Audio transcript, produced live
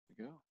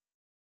go.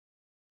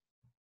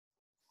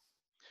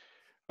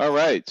 All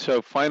right,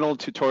 so final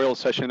tutorial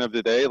session of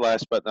the day,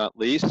 last but not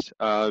least.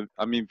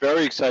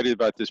 Very excited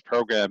about this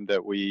program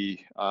that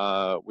we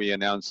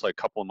announced like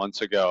a couple of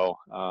months ago.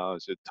 I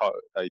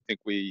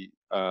think we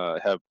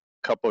have a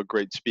couple of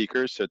great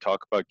speakers to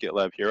talk about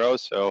GitLab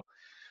Heroes. So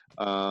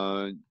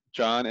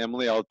John,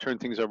 Emily, I'll turn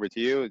things over to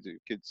you. You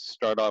could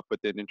start off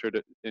with an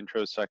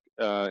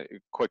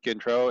quick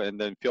intro, and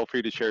then feel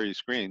free to share your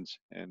screens.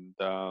 And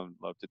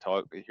love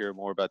to hear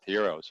more about the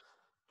heroes.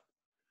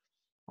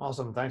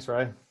 Awesome, thanks,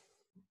 Ray.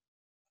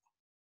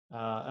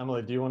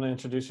 Emily, do you want to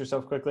introduce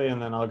yourself quickly,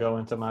 and then I'll go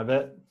into my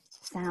bit?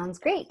 Sounds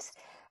great.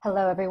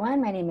 Hello,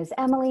 everyone. My name is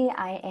Emily.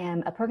 I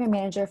am a program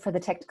manager for the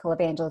Technical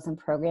Evangelism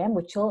program,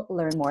 which you'll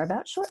learn more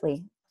about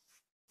shortly.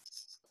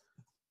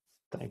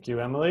 Thank you,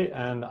 Emily.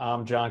 And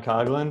I'm John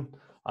Coughlin.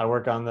 I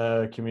work on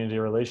the community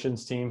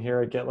relations team here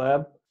at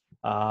GitLab.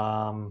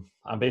 I'm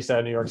based out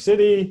of New York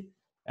City,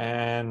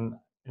 and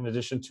in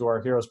addition to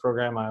our Heroes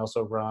program, I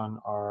also run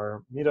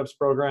our Meetups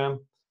program.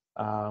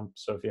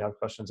 So if you have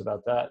questions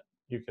about that,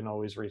 you can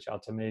always reach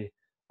out to me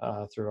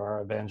through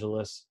our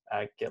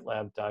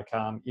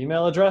evangelists@gitlab.com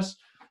email address.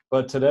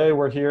 But today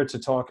we're here to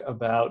talk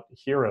about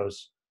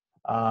Heroes.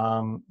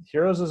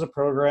 Heroes is a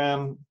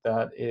program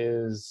that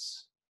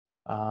is,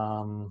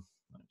 let me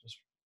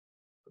just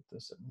put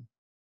this in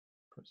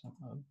present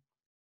mode.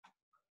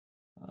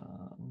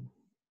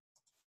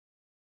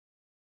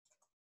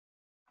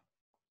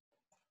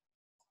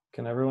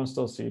 Can everyone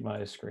still see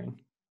my screen?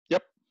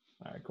 Yep.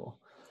 All right, cool.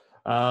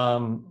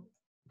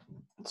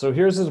 So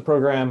Heroes is a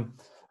program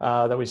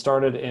that we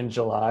started in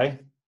July,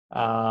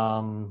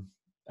 and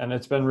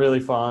it's been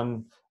really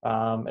fun.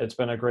 It's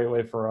been a great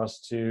way for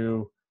us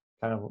to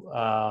kind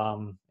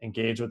of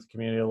engage with the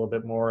community a little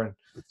bit more. And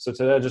so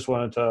today I just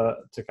wanted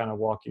to kind of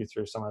walk you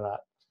through some of that.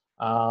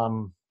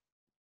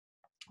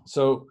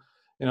 So,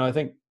 I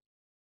think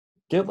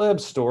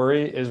GitLab's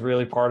story is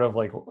really part of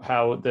like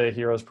how the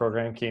Heroes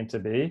program came to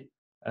be.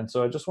 And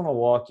so I just want to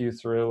walk you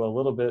through a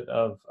little bit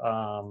of,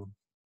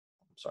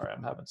 sorry,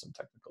 I'm having some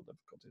technical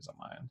difficulties on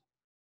my end.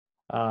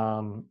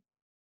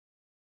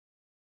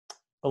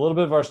 A little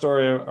bit of our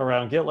story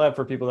around GitLab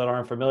for people that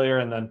aren't familiar,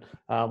 and then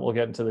we'll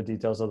get into the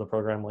details of the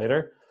program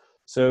later.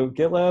 So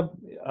GitLab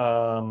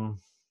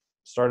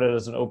started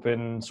as an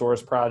open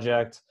source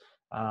project.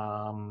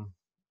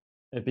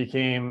 It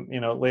became,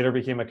 later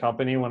became a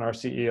company when our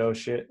CEO,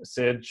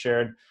 Sid,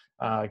 shared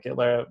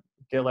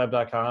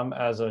GitLab.com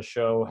as a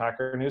show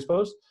Hacker News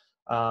post.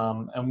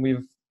 And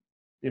we've,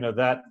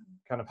 that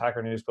kind of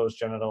Hacker News post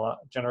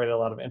generated a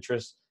lot of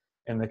interest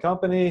in the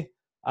company.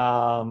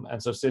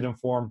 And so Sid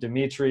informed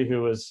Dimitri,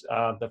 who was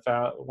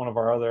one of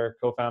our other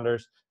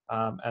co-founders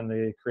and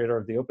the creator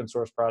of the open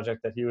source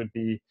project, that he would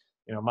be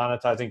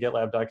monetizing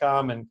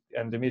GitLab.com. And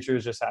Dimitri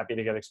was just happy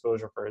to get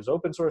exposure for his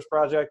open source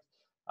project.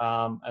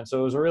 And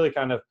so it was a really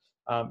kind of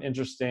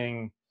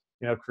interesting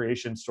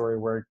creation story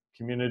where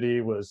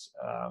community was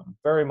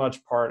very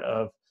much part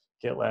of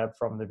GitLab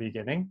from the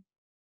beginning.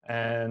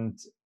 And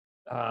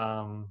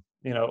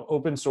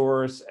open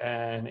source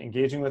and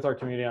engaging with our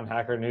community on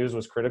Hacker News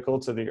was critical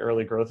to the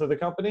early growth of the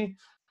company.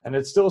 And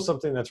it's still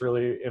something that's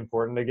really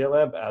important to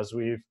GitLab as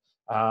we've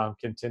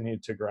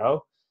continued to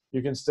grow.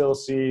 You can still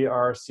see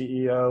our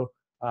CEO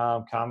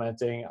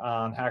commenting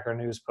on Hacker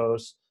News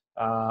posts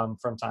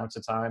from time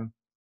to time.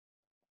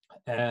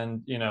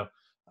 And,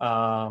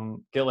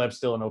 GitLab's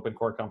still an open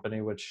core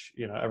company, which,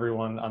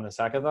 everyone on this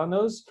hackathon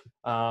knows.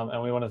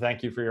 And we want to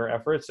thank you for your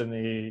efforts and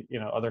the,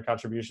 other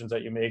contributions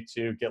that you make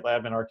to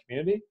GitLab and our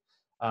community.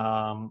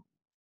 I'm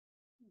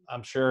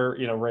sure,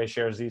 Ray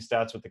shares these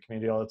stats with the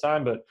community all the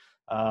time, but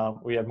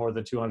we had more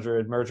than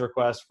 200 merge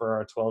requests for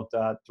our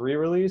 12.3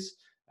 release.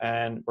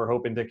 And we're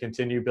hoping to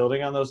continue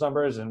building on those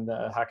numbers. And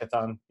the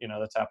hackathon,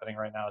 that's happening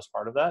right now is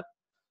part of that.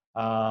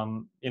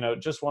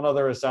 Just one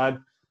other aside.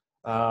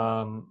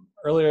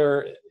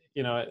 Earlier,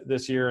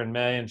 this year in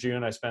May and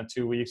June, I spent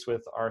 2 weeks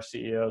with our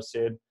CEO,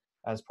 Sid,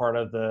 as part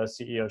of the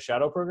CEO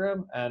Shadow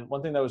program. And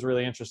one thing that was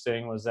really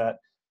interesting was that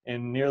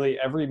in nearly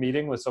every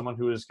meeting with someone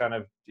who is kind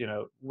of,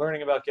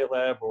 learning about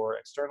GitLab or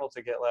external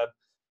to GitLab,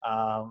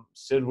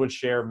 Sid would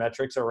share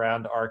metrics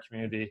around our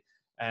community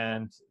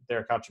and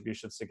their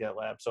contributions to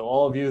GitLab. So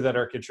all of you that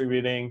are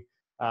contributing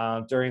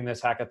during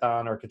this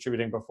hackathon or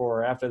contributing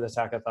before or after this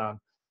hackathon,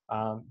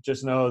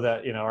 just know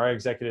that, our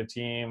executive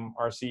team,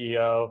 our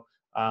CEO,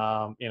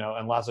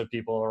 and lots of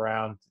people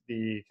around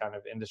the kind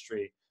of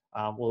industry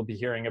will be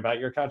hearing about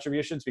your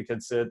contributions,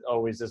 because Sid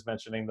always is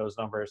mentioning those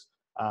numbers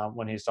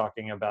when he's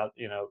talking about,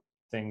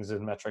 things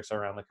and metrics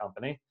around the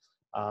company.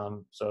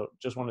 So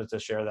just wanted to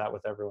share that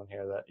with everyone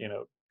here that,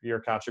 your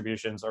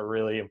contributions are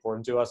really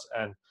important to us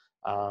and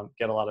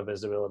get a lot of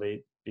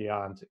visibility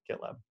beyond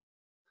GitLab.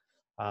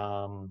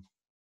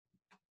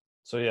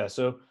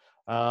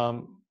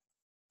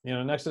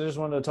 Next I just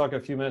wanted to talk a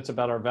few minutes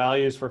about our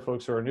values for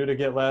folks who are new to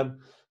GitLab.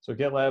 So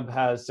GitLab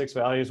has 6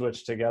 values,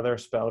 which together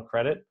spell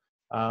credit.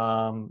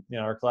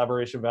 Our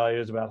collaboration value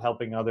is about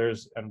helping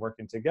others and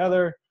working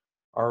together.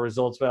 Our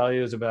results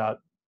value is about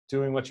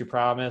doing what you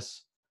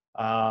promise.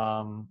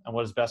 and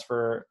what is best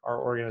for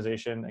our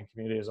organization and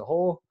community as a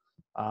whole.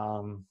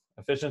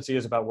 Efficiency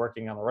is about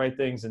working on the right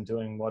things and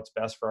doing what's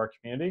best for our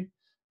community.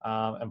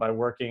 And by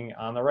working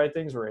on the right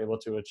things, we're able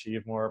to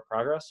achieve more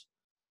progress.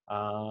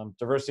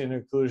 Diversity and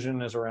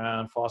inclusion is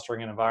around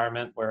fostering an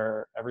environment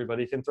where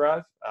everybody can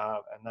thrive,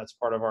 and that's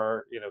part of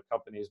our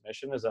company's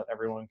mission, is that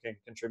everyone can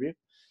contribute.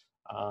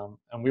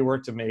 And we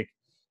work to make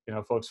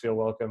folks feel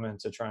welcome and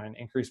to try and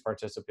increase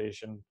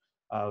participation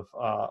of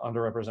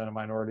underrepresented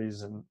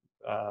minorities and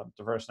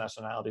diverse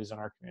nationalities in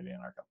our community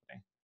and our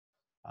company.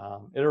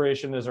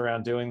 Iteration is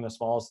around doing the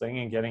smallest thing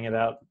and getting it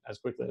out as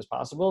quickly as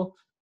possible.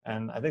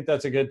 And I think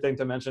that's a good thing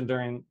to mention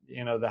during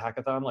the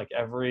hackathon. Like,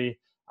 every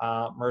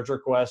merge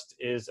request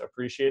is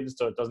appreciated,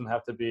 so it doesn't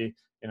have to be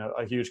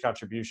a huge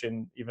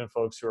contribution. Even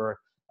folks who are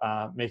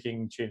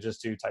making changes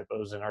to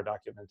typos in our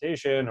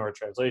documentation or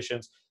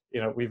translations,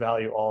 we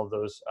value all of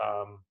those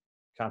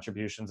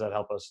contributions that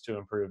help us to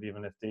improve,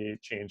 even if the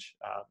change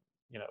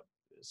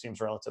seems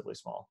relatively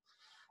small.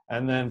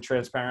 And then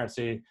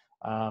transparency,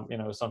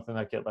 is something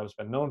that GitLab's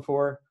been known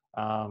for.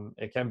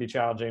 It can be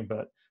challenging,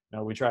 but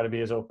we try to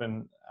be as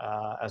open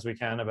as we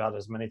can about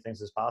as many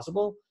things as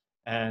possible.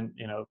 And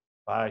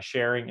by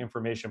sharing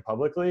information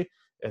publicly,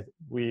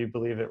 we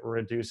believe it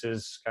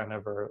reduces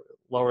or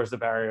lowers the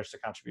barriers to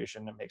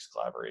contribution and makes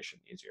collaboration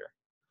easier.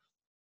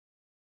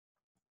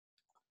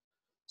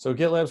 So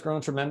GitLab's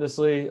grown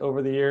tremendously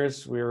over the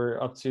years. We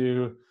were up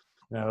to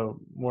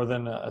more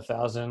than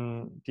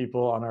 1,000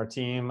 people on our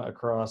team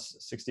across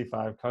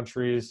 65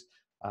 countries.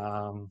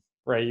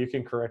 Ray, you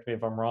can correct me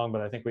if I'm wrong,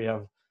 but I think we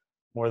have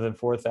more than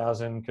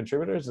 4,000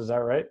 contributors. Is that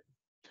right?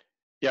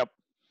 Yep.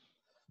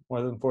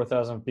 More than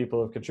 4,000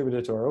 people have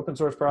contributed to our open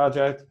source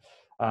project.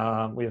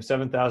 We have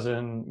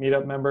 7,000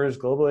 meetup members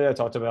globally. I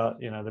talked about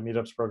the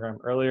meetups program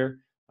earlier,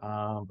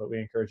 but we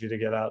encourage you to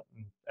get out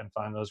and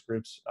find those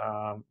groups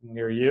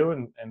near you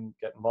and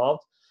get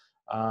involved.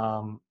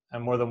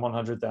 And more than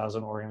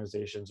 100,000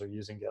 organizations are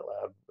using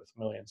GitLab with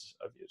millions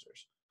of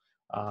users.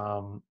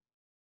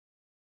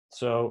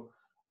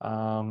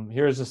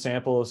 Here's a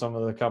sample of some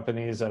of the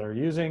companies that are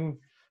using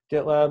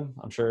GitLab.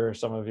 I'm sure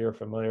some of you are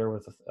familiar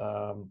with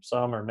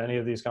some or many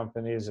of these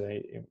companies.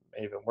 You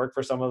may even work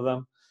for some of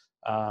them.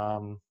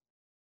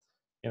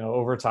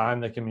 Over time,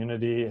 the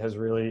community has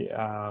really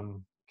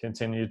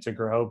continued to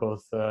grow.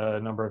 Both the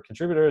number of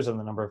contributors and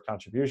the number of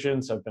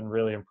contributions have been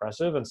really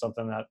impressive, and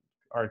something that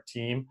our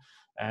team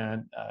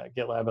and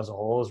GitLab as a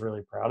whole is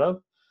really proud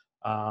of.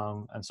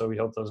 And so we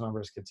hope those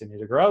numbers continue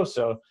to grow.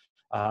 So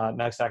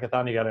next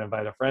hackathon, you got to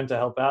invite a friend to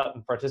help out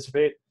and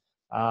participate.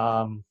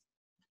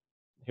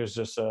 Here's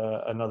just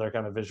another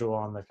kind of visual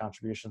on the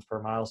contributions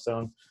per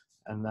milestone.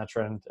 And that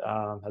trend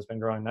has been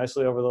growing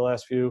nicely over the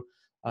last few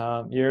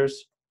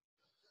years.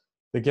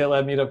 The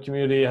GitLab meetup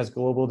community has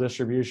global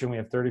distribution. We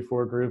have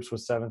 34 groups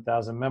with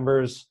 7,000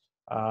 members.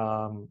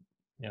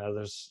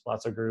 There's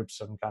lots of groups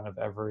in kind of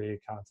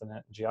every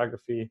continent and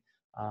geography.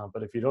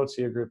 But if you don't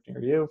see a group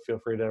near you, feel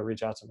free to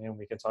reach out to me and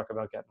we can talk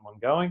about getting one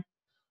going.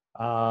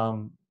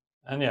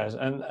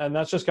 And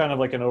that's just kind of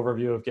like an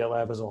overview of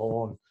GitLab as a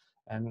whole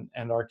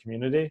and our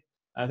community.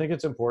 I think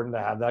it's important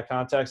to have that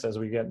context as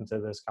we get into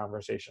this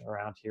conversation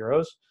around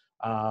Heroes,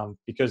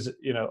 because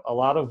a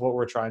lot of what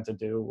we're trying to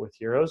do with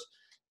Heroes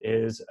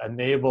is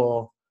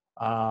enable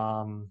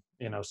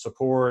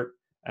support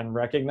and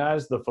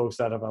recognize the folks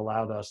that have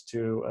allowed us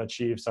to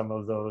achieve some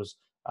of those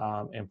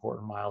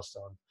important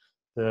milestones.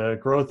 The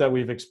growth that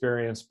we've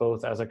experienced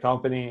both as a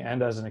company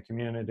and as in a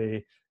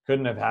community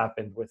couldn't have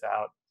happened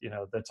without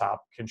the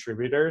top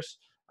contributors,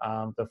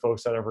 the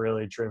folks that have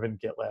really driven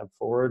GitLab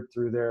forward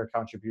through their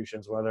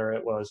contributions, whether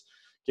it was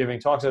giving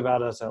talks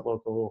about us at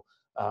local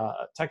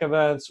tech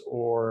events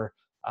or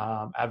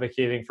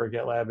advocating for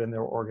GitLab in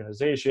their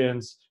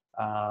organizations,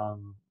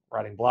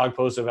 writing blog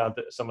posts about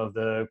some of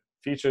the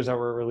features that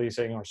we're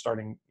releasing, or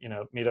starting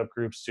meetup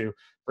groups to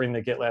bring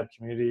the GitLab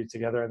community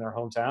together in their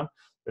hometown.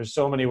 There's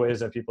so many ways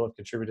that people have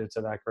contributed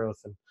to that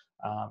growth, and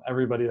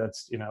everybody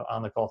that's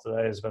on the call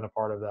today has been a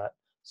part of that.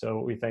 So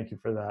we thank you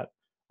for that.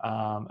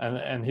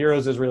 And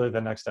Heroes is really the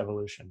next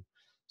evolution.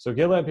 So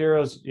GitLab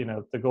Heroes,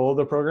 the goal of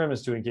the program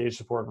is to engage,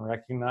 support, and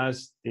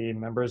recognize the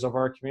members of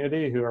our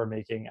community who are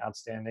making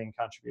outstanding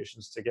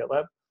contributions to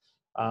GitLab.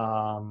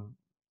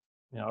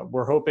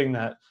 We're hoping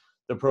that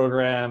the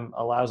program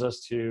allows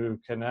us to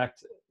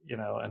connect,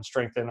 and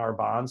strengthen our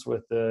bonds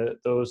with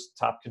those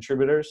top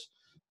contributors.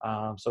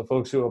 So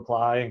folks who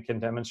apply and can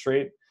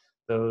demonstrate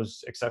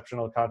those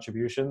exceptional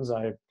contributions,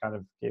 I kind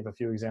of gave a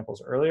few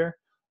examples earlier,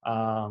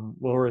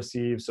 will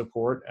receive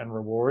support and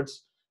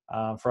rewards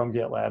from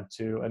GitLab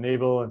to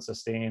enable and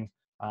sustain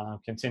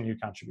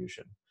continued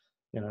contribution.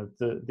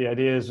 The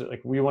idea is,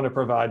 like, we want to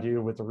provide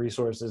you with the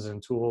resources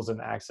and tools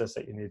and access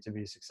that you need to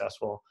be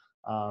successful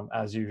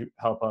as you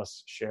help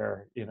us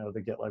share, the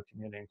GitLab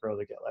community and grow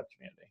the GitLab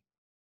community.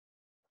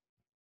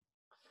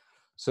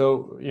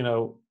 So,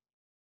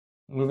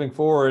 moving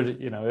forward,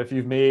 if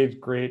you've made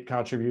great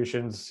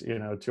contributions,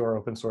 to our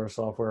open source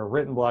software,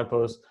 written blog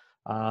posts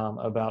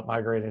about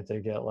migrating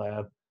to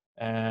GitLab,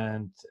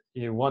 and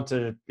you want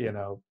to,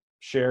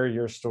 share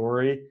your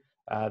story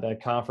at a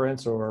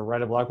conference or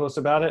write a blog post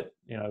about it,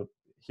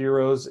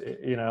 Heroes,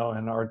 and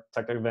our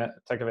tech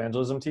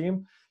evangelism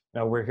team,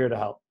 we're here to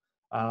help.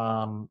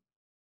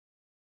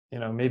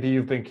 Maybe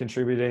you've been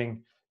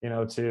contributing,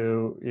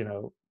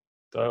 to,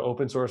 the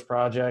open source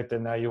project,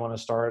 and now you want to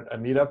start a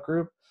meetup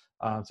group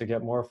to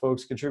get more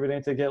folks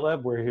contributing to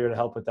GitLab. We're here to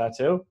help with that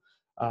too.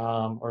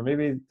 Or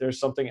maybe there's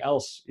something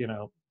else,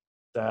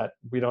 that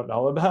we don't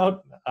know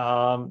about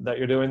that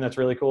you're doing that's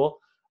really cool.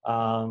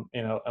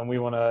 And we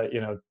want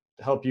to,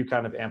 help you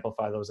kind of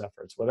amplify those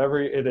efforts.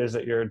 Whatever it is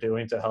that you're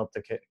doing to help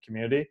the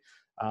community,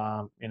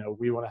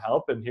 we want to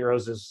help, and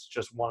Heroes is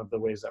just one of the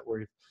ways that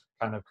we've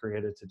kind of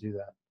created to do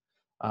that.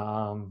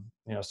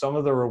 Some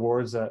of the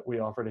rewards that we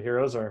offer to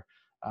Heroes are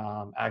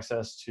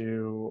access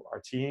to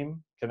our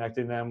team,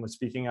 connecting them with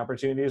speaking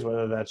opportunities,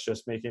 whether that's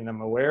just making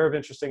them aware of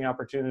interesting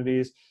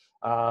opportunities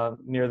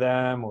near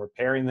them, or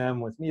pairing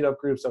them with meetup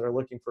groups that are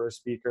looking for a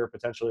speaker,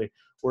 potentially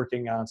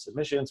working on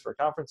submissions for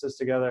conferences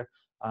together.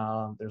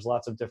 There's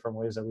lots of different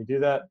ways that we do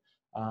that.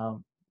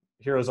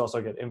 Heroes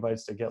also get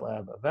invites to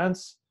GitLab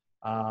events,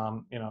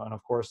 and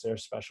of course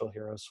there's special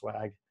hero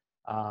swag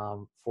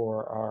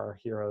for our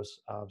heroes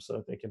so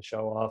that they can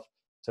show off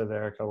to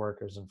their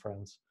coworkers and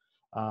friends.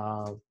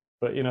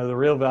 But the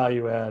real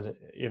value add,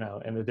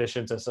 in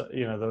addition to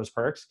those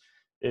perks,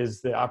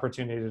 is the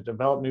opportunity to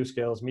develop new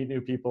skills, meet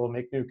new people,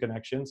 make new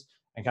connections,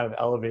 and kind of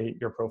elevate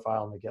your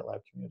profile in the GitLab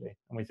community.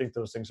 And we think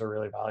those things are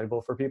really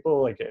valuable for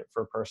people, like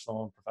for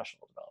personal and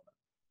professional development.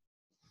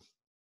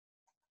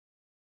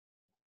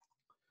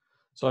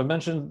 So I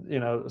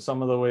mentioned,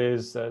 some of the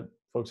ways that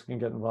folks can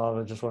get involved.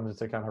 I just wanted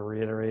to kind of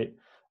reiterate,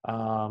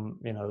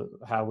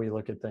 how we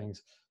look at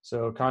things.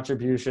 So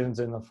contributions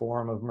in the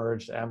form of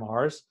merged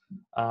MRs,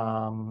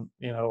 are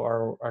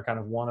kind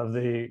of one of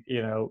the,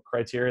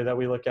 criteria that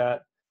we look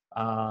at.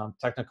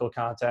 Technical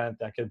content,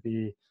 that could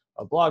be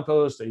a blog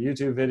post, a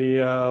YouTube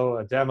video,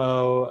 a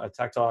demo, a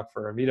tech talk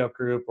for a meetup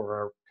group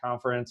or a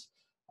conference,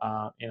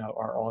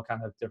 are all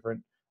kind of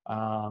different,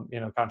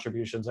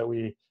 contributions that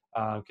we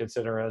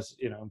consider as,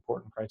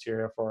 important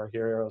criteria for our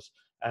heroes.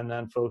 And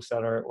then folks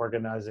that are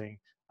organizing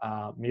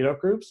meetup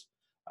groups,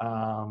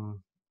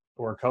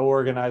 or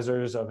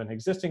co-organizers of an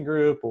existing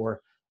group,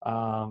 or,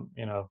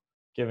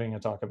 giving a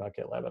talk about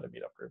GitLab at a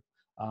meetup group,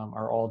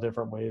 are all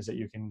different ways that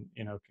you can,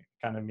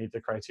 kind of meet the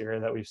criteria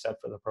that we've set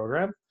for the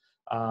program.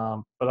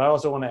 But I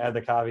also want to add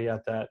the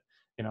caveat that,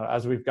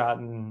 as we've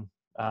gotten,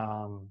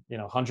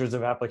 hundreds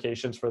of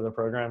applications for the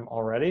program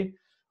already,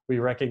 we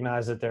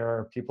recognize that there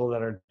are people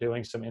that are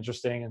doing some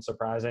interesting and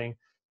surprising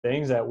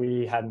things that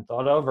we hadn't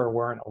thought of or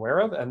weren't aware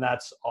of, and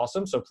that's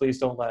awesome. So please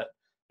don't let,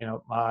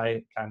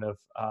 my kind of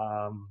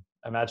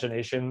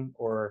imagination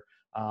or,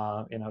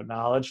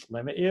 knowledge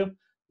limit you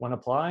when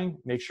applying.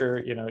 Make sure,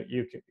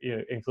 you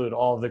include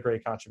all of the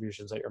great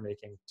contributions that you're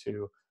making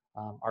to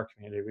our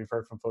community. We've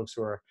heard from folks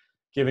who are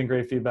giving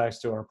great feedbacks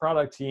to our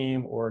product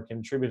team, or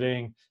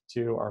contributing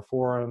to our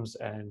forums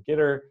and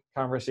Gitter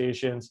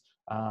conversations,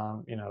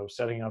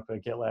 setting up a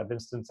GitLab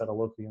instance at a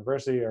local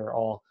university, are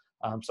all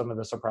some of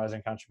the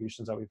surprising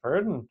contributions that we've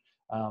heard. And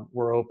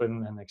we're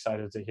open and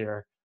excited to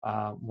hear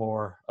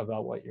more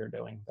about what you're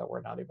doing that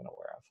we're not even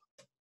aware of.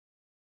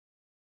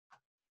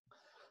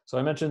 So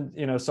I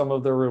mentioned, some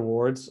of the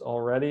rewards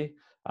already.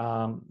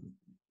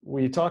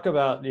 We talk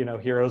about,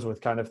 heroes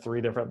with kind of 3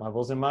 different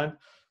levels in mind.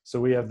 So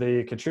we have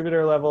the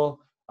contributor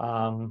level,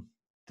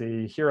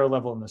 the hero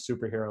level, and the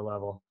superhero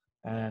level.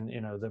 And,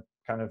 the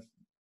kind of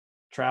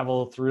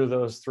travel through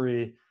those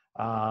 3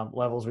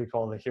 levels we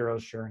call the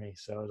hero's journey.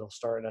 So it'll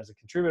start as a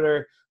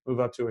contributor, move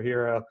up to a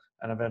hero,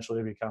 and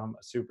eventually become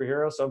a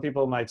superhero. Some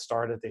people might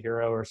start at the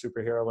hero or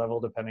superhero level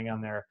depending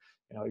on their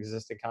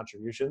existing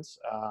contributions.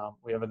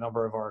 We have a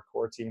number of our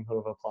core team who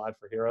have applied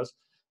for heroes,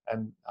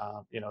 and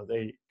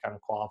they kind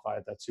of qualify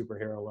at that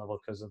superhero level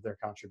because of their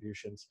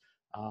contributions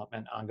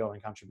and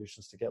ongoing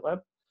contributions to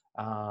GitLab.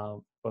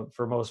 But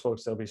for most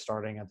folks, they'll be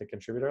starting at the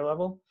contributor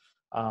level.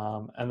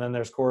 And then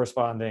there's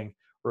corresponding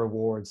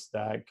rewards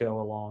that go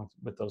along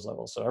with those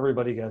levels. So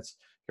everybody gets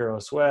hero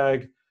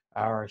swag.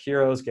 Our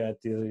heroes get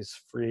these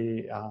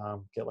free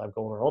GitLab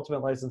Gold or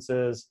Ultimate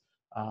licenses.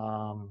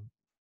 The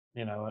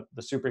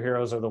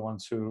superheroes are the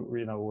ones who,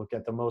 will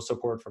get the most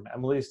support from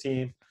Emily's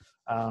team.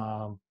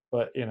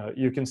 But,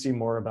 you can see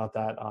more about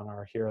that on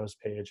our heroes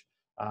page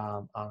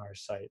on our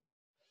site.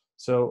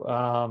 So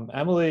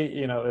Emily,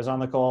 is on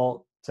the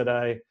call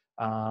today.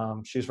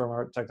 She's from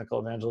our technical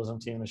evangelism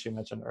team, as she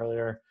mentioned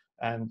earlier.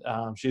 And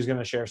she's going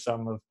to share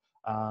some of,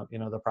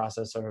 the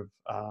process of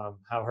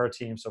how her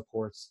team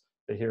supports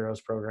the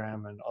Heroes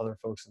program and other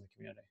folks in the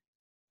community.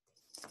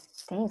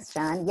 Thanks,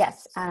 John.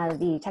 Yes,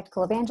 the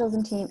technical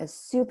evangelism team is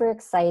super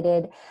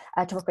excited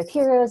to work with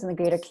Heroes and the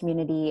greater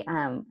community,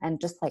 and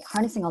just like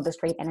harnessing all this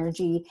great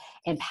energy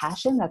and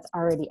passion that's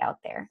already out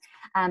there.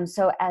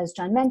 So as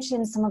John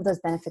mentioned, some of those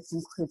benefits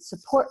include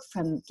support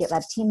from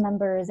GitLab team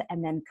members,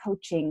 and then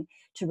coaching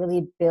to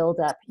really build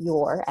up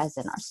as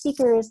in our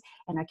speakers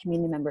and our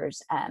community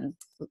members,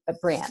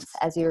 brands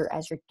as you're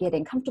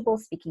getting comfortable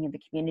speaking in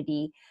the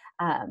community,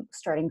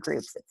 starting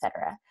groups,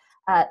 etc.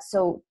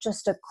 So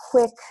just a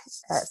quick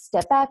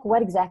step back,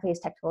 what exactly is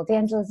technical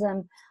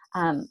evangelism?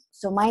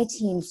 So my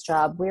team's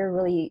job, we're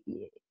really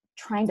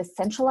trying to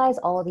centralize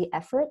all of the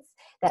efforts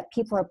that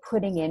people are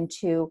putting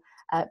into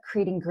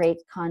creating great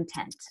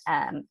content,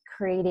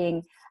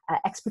 creating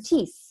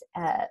expertise,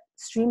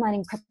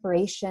 streamlining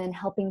preparation,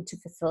 helping to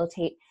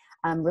facilitate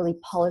really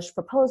polished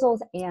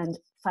proposals and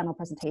final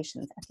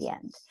presentations at the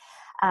end.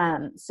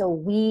 So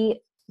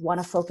we want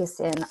to focus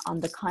in on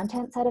the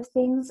content side of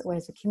things,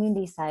 whereas the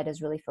community side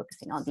is really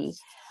focusing on the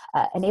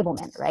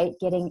enablement, right?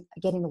 Getting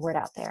the word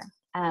out there.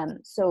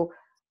 So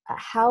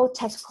how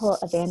technical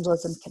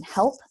evangelism can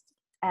help.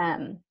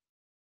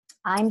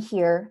 I'm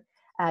here.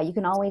 You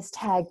can always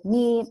tag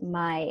me.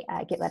 My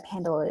GitLab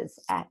handle is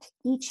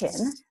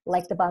 @echin,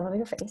 like the bottom of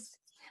your face.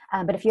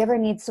 But if you ever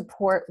need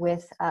support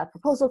with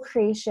proposal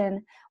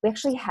creation, we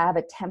actually have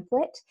a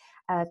template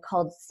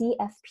called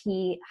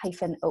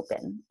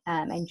CFP-open.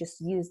 And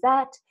just use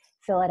that,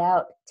 fill it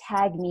out,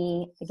 tag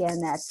me. Again,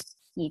 that's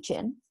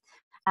echin.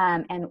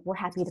 And we're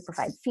happy to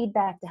provide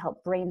feedback to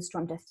help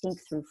brainstorm, to think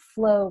through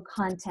flow,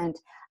 content,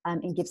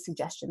 and give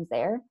suggestions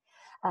there.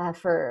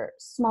 For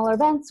smaller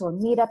events or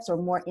meetups or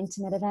more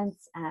intimate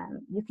events,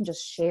 you can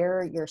just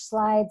share your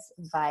slides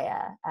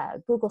via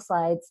Google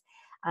Slides.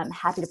 I'm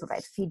happy to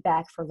provide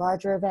feedback. For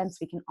larger events,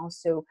 we can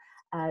also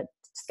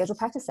schedule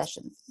practice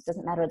sessions. It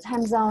doesn't matter the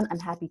time zone. I'm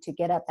happy to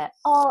get up at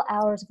all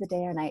hours of the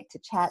day or night to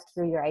chat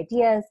through your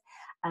ideas,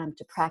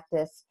 to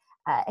practice,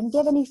 and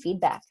give any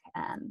feedback.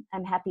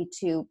 I'm happy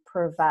to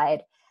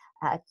provide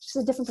just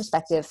a different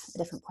perspective, a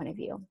different point of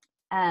view.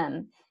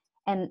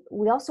 And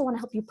we also want to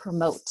help you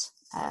promote.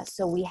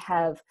 So we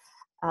have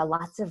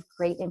lots of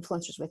great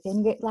influencers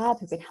within GitLab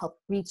who can help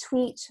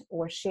retweet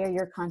or share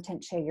your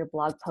content, share your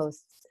blog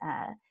posts,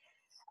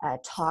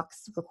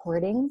 talks,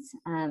 recordings.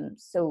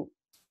 So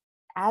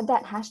add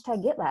that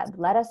hashtag GitLab.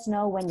 Let us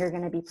know when you're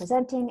going to be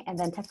presenting, and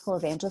then technical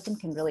evangelism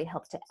can really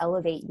help to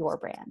elevate your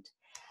brand.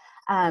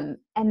 And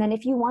then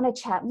if you want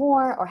to chat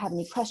more or have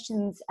any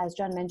questions, as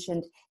John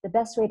mentioned, the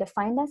best way to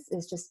find us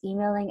is just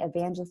emailing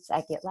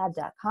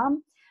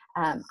evangelists@gitlab.com.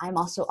 I'm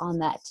also on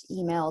that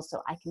email,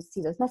 so I can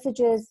see those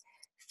messages.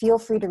 Feel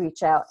free to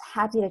reach out.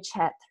 Happy to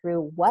chat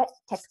through what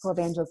technical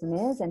evangelism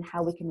is and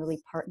how we can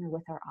really partner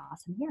with our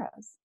awesome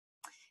heroes.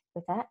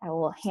 With that, I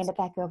will hand it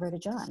back over to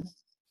John.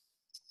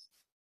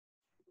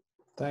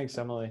 Thanks,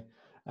 Emily.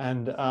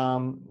 And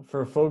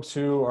for folks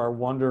who are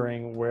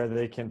wondering where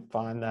they can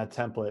find that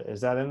template,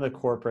 is that in the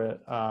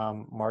corporate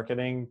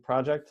marketing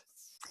project?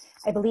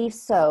 I believe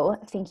so.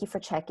 Thank you for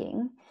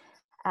checking.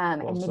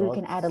 Cool. And maybe we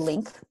can add a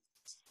link.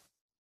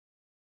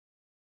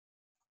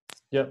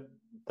 Yep,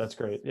 that's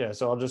great. Yeah,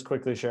 so I'll just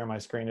quickly share my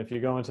screen. If you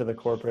go into the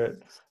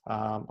corporate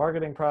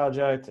marketing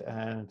project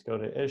and go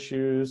to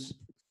issues,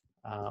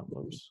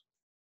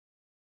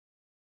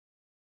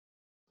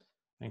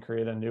 and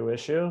create a new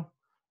issue,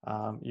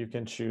 you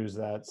can choose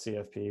that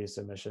CFP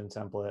submission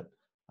template,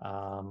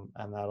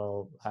 and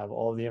that'll have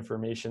all the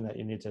information that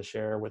you need to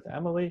share with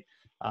Emily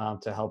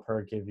to help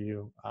her give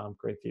you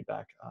great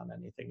feedback on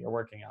anything you're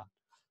working on.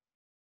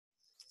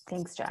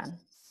 Thanks, John.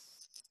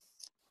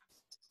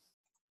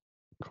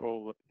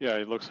 Cool. Yeah,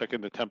 it looks like in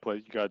the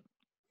template you got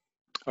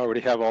already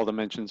have all the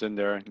mentions in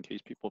there in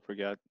case people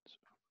forget.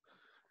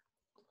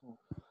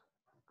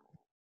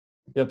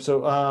 Yep.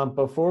 So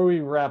before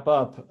we wrap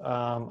up,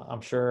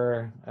 I'm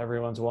sure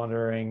everyone's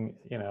wondering,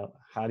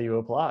 how do you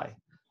apply?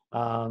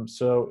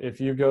 So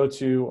if you go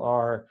to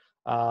our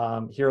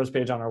Heroes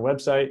page on our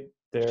website,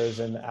 there's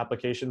an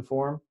application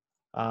form.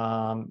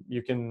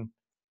 You can,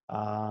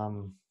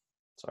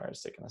 sorry,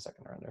 it's taking a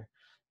second to render.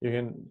 You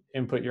can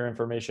input your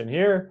information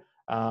here.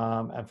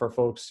 And for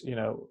folks,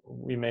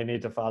 we may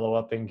need to follow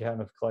up and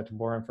kind of collect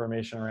more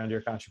information around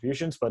your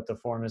contributions, but the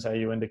form is how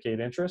you indicate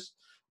interest.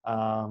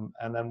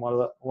 And then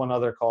one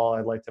other call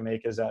I'd like to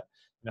make is that,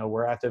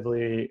 we're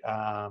actively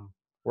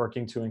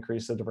working to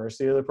increase the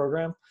diversity of the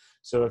program.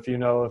 So if you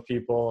know of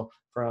people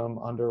from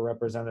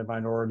underrepresented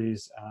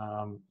minorities,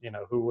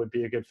 who would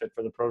be a good fit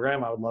for the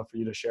program, I would love for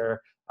you to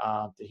share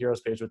the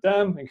Heroes page with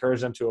them,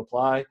 encourage them to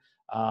apply,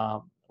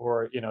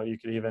 or, you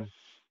could even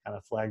kind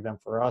of flag them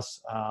for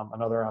us.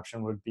 Another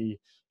option would be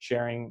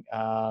sharing,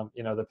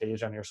 the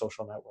page on your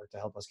social network to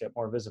help us get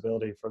more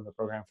visibility from the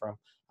program from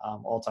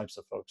all types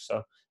of folks.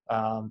 So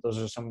those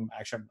are some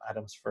action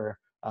items for,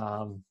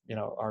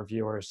 our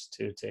viewers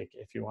to take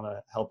if you want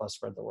to help us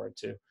spread the word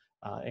to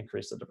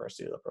increase the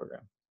diversity of the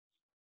program.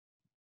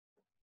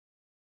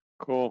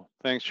 Cool.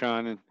 Thanks,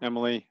 John and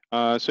Emily.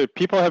 So if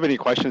people have any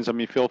questions,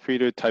 feel free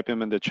to type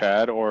them in the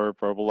chat or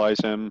verbalize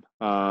them.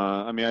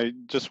 I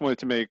just wanted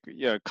to make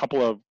a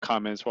couple of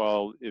comments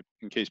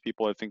in case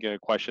people are thinking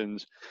of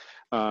questions.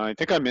 I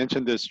think I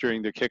mentioned this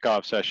during the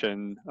kickoff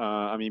session.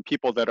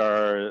 People that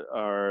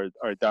are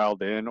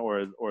dialed in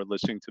or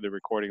listening to the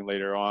recording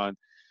later on,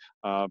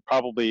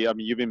 probably, I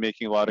mean, you've been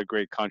making a lot of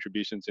great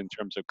contributions in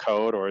terms of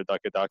code or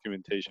like a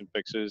documentation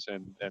fixes,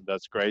 and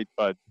that's great.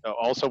 But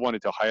also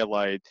wanted to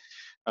highlight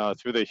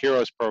through the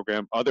Heroes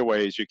program other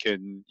ways you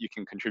can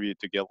contribute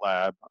to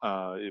GitLab,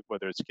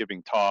 whether it's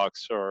giving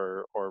talks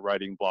or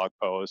writing blog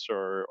posts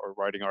or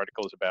writing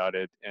articles about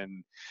it.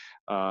 And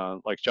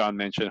like John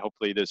mentioned,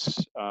 hopefully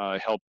this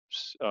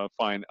helps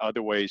find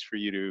other ways for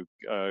you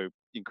to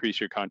increase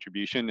your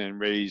contribution and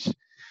raise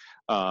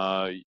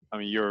I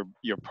mean,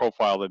 your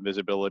profile and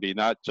visibility,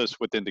 not just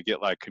within the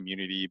GitLab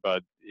community,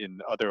 but in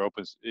other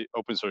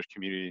open source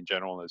community in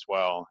general as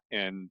well.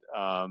 And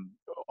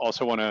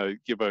also want to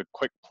give a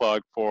quick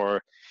plug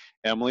for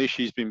Emily.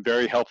 She's been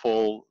very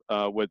helpful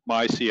with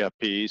my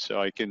CFP,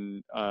 so I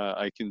can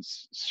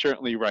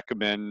certainly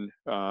recommend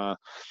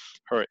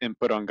her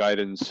input on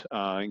guidance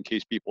in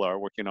case people are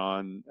working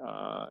on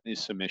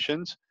these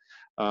submissions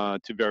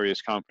to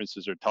various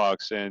conferences or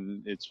talks,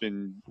 and it's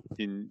been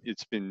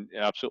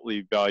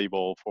absolutely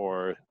valuable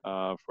for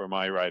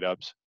my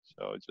write-ups.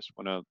 So I just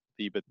want to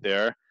leave it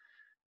there.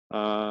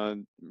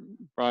 Brian,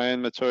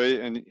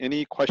 Matsui,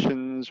 any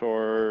questions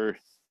or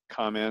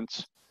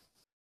comments?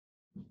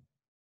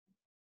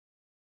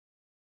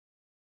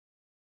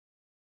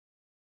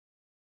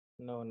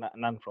 No,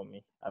 none from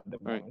me at the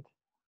moment.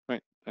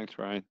 Right. Thanks,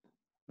 Brian.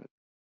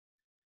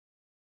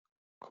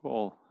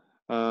 Cool.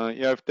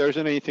 Yeah, if there's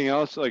anything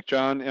else, like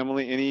John,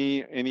 Emily,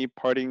 any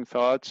parting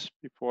thoughts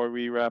before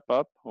we wrap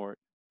up? Or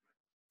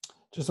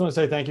just want to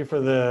say thank you for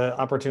the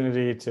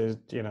opportunity to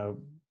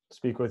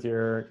speak with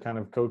your kind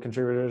of code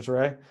contributors,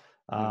 Ray.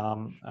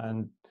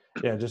 And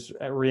yeah, just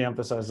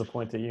re-emphasize the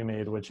point that you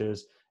made, which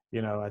is,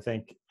 I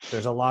think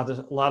there's a lot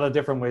of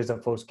different ways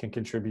that folks can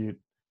contribute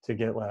to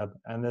GitLab,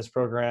 and this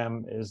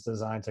program is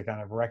designed to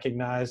kind of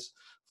recognize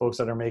folks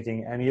that are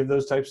making any of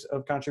those types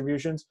of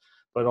contributions,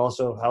 but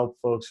also help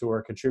folks who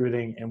are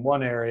contributing in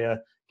one area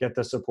get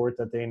the support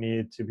that they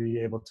need to be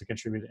able to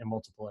contribute in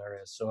multiple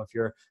areas. So if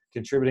you're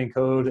contributing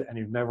code and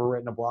you've never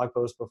written a blog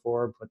post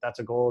before, but that's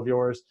a goal of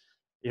yours,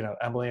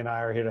 Emily and I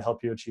are here to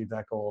help you achieve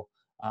that goal.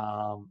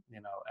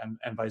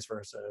 And vice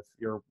versa. If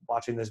you're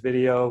watching this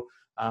video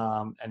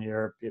and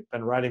you've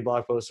been writing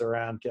blog posts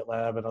around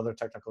GitLab and other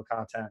technical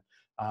content,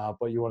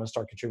 but you want to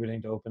start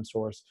contributing to open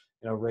source,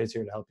 Ray's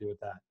here to help you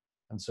with that.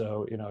 And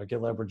so, at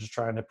GitLab, we're just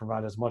trying to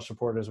provide as much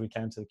support as we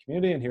can to the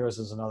community, and Heroes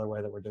is another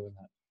way that we're doing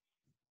that.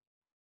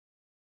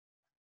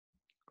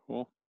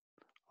 Cool.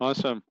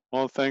 Awesome.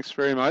 Well, thanks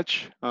very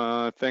much.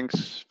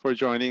 Thanks for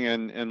joining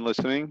and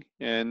listening,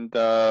 and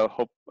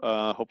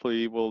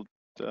hopefully we'll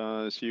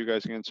see you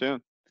guys again soon.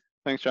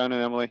 Thanks, John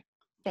and Emily.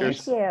 Thank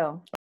Cheers. you.